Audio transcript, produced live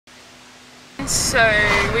So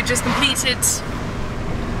we just completed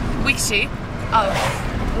week 2 of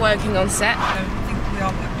working on set. I think we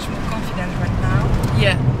are much more confident right now.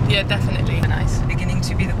 Yeah, definitely. Nice. Beginning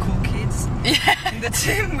to be the cool kids in the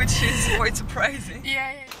team, which is quite surprising.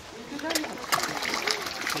 Yeah.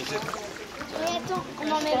 Et attends,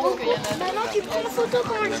 on en met beaucoup. Maintenant tu prends une photo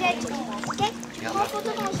quand on le jette. Ok? Tu prends une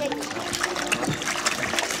photo quand on le jette.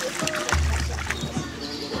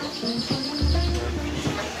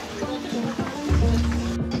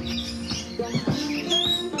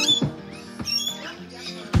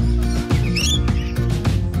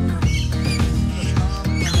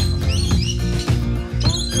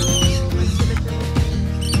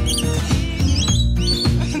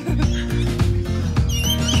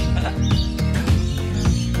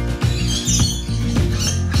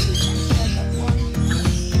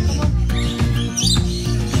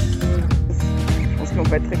 On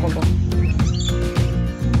va être très content.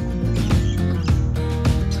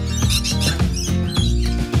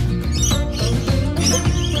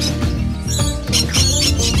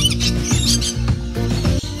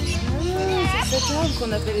 C'est cet arbre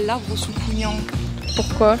qu'on appelle l'arbre soucougnan.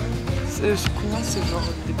 Pourquoi? Soucougnan, c'est genre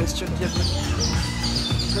des bestioles diaboliques.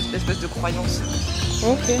 C'est une espèce de croyance.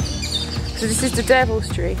 Ok. So this is the devil's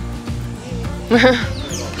tree. Mais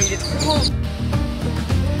il est trop beau.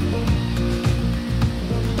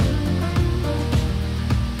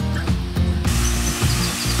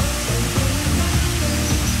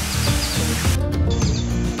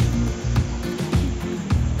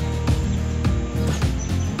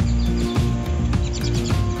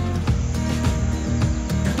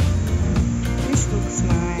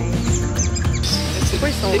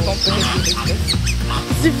 Dépend peut-être de l'espèce.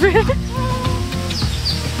 Super.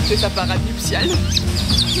 C'est sa parade nuptiale.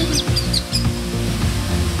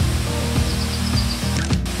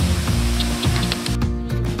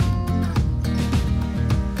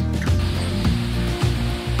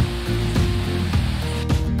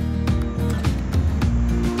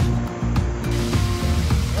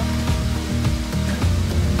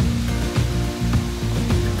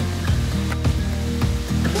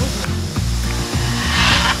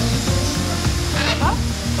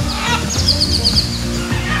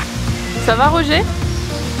 Ça va Roger?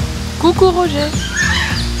 Coucou Roger.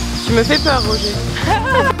 Tu me fais peur Roger.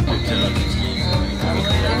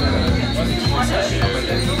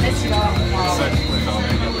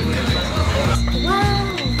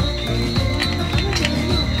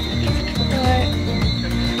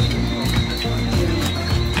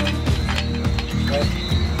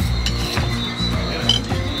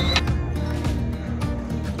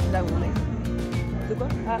 Là où on est. C'est quoi?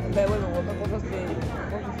 Ah bah ouais, on voit pas grand chose mais...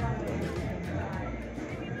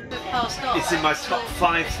 It's in my top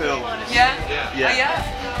 5 films. Yeah? Yeah.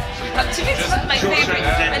 To me, it's not my favorite.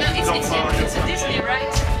 I know it's a Disney,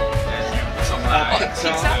 right?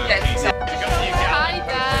 Pixar. Pixar? Yeah, Pixar. Hi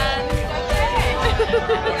Dan.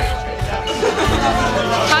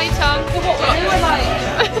 Hi Tom.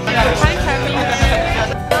 Hi Camille.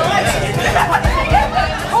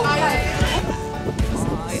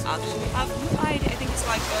 I actually have no idea. I think it's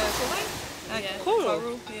like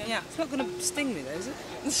coral. Yeah. It's not gonna sting me though, is it?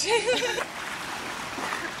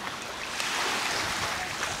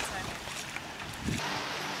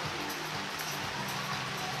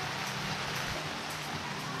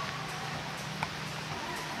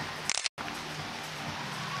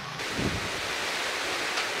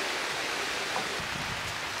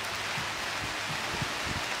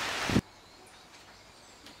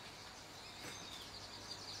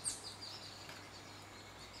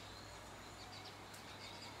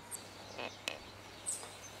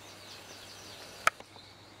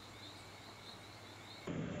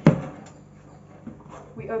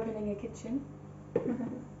 We're opening a kitchen.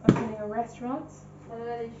 Opening a restaurant.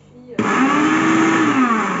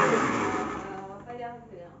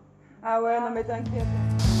 Ah ouais, non mais t'inquiète.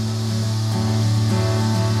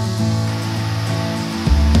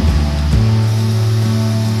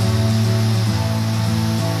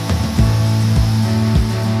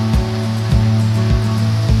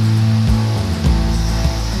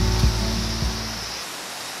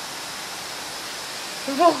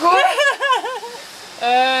 Pourquoi?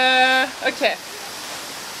 Ok.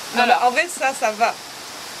 Alors en vrai ça va.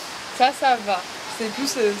 Ça va. C'est plus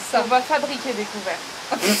ça. On va fabriquer des couverts.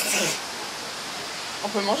 On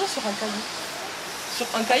peut manger sur un caillou. Sur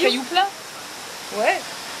un Un caillou. caillou plat. Ouais.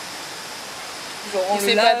 Genre on le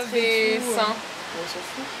C'est pas lave très et tout, sain. On s'en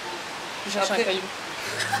fout. Je cherche Après- un caillou.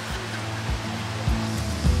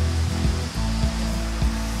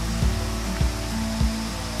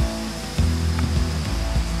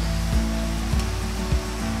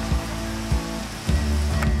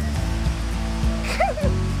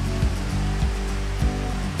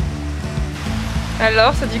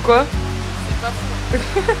 Alors, ça dit quoi? C'est pas fou.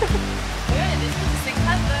 Regarde, il y a des trucs qui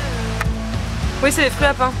s'écrasent là. Oui, c'est des fruits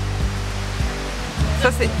à pain.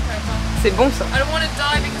 Ça, c'est bon ça. I don't want to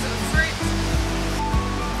die because of the fruit.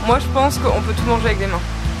 Moi, je pense qu'on peut tout manger avec des mains.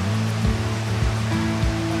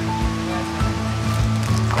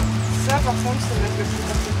 Ça, par contre, ça va être le plus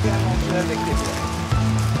compliqué à manger avec les doigts.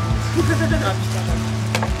 Ah putain,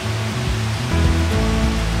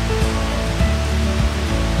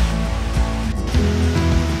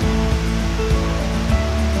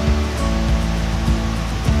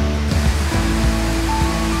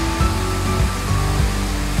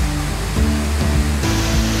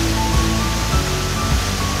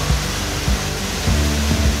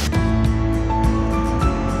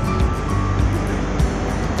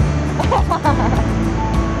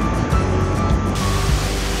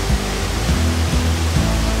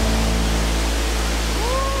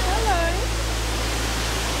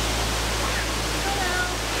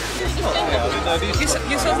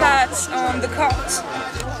 You saw that on the cart.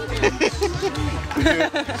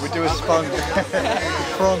 We do a sprung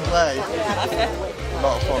way. A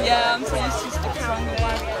lot of fun. Yeah, I'm so used to the sprung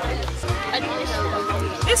way.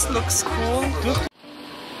 This looks cool.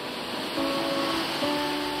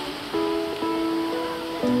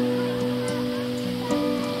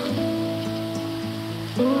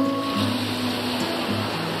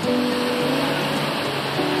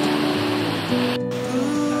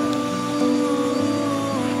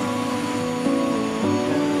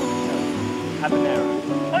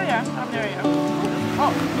 Oh yeah, habanero.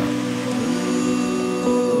 Oh.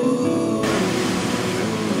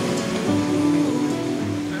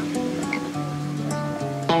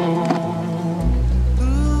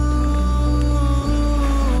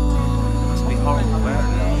 Must be horrible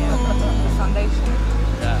wearing The foundation.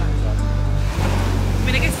 I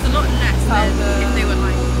mean, I guess it's a lot less than if they were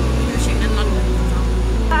like we were shooting in London.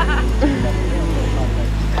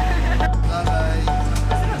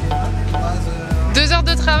 2 heures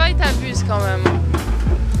de travail, t'abuses quand même.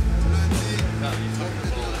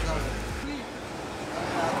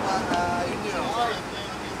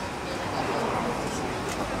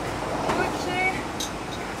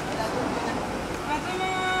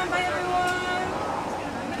 Bye everyone.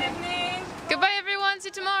 Good evening. Goodbye everyone, see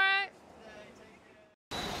you tomorrow.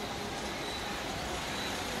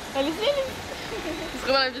 Allez-y, allez. Tu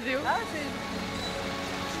serais dans la vidéo. Ah,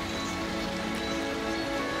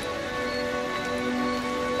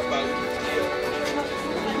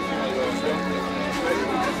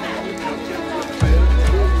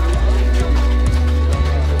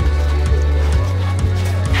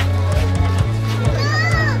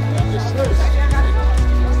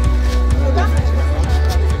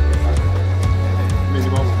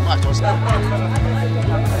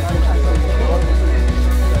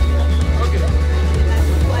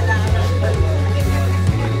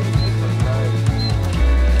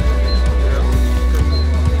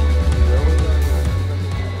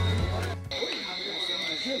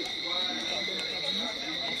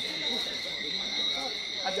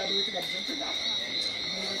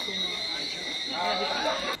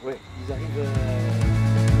 Oui, ils arrivent.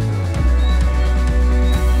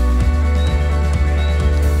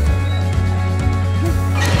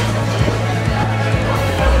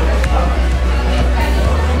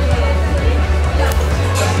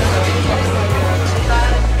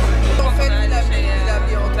 En fait, il a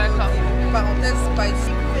mis entre parenthèses, pas ici.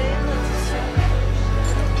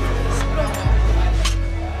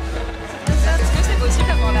 Est-ce que c'est possible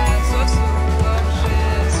d'avoir la sauce ou sous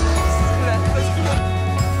la sauce?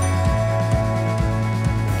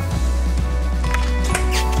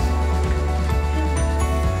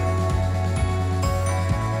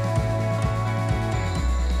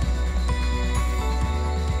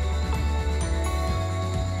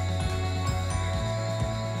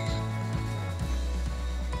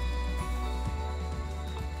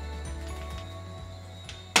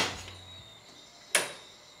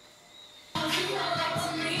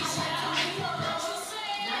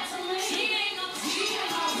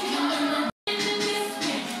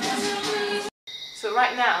 So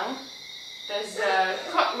right now, there's a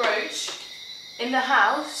cockroach in the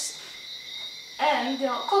house and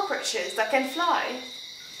there are cockroaches that can fly.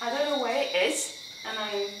 I don't know where it is and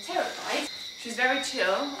I'm terrified. She's very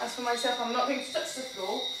chill. As for myself, I'm not going to touch the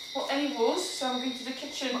floor or any walls, so I'm going to the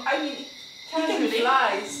kitchen. I mean, he can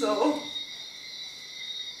fly, so...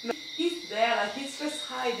 No, he's there, like he's just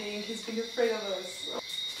hiding, he's been afraid of us.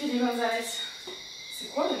 Speedy Gonzalez.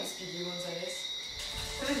 C'est quoi même Speedy Gonzalez?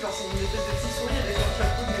 Vous savez, genre c'est une espèce de petit sourire avec un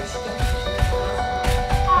chapeau de